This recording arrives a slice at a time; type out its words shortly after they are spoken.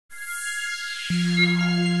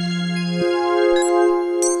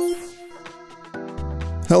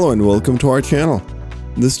Hello and welcome to our channel.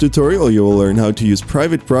 In this tutorial you will learn how to use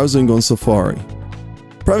private browsing on Safari.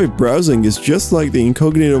 Private browsing is just like the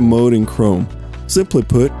incognito mode in Chrome. Simply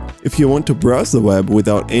put, if you want to browse the web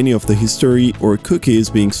without any of the history or cookies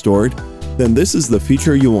being stored, then this is the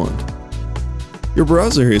feature you want. Your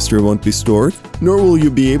browser history won't be stored, nor will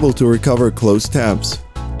you be able to recover closed tabs.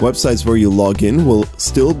 Websites where you log in will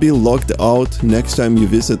still be logged out next time you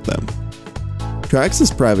visit them. To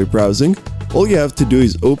access private browsing, all you have to do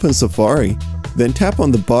is open Safari, then tap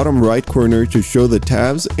on the bottom right corner to show the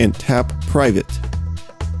tabs and tap Private.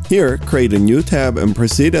 Here, create a new tab and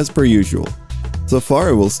proceed as per usual.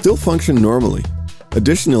 Safari will still function normally.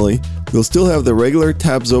 Additionally, you'll still have the regular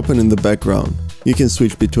tabs open in the background. You can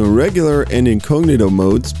switch between regular and incognito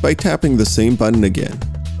modes by tapping the same button again.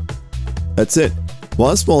 That's it.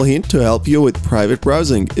 One small hint to help you with private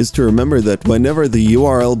browsing is to remember that whenever the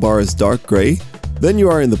URL bar is dark gray, then you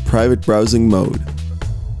are in the private browsing mode.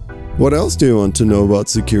 What else do you want to know about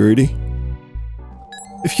security?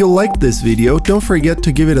 If you liked this video, don't forget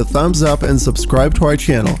to give it a thumbs up and subscribe to our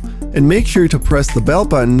channel. And make sure to press the bell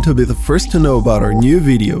button to be the first to know about our new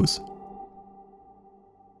videos.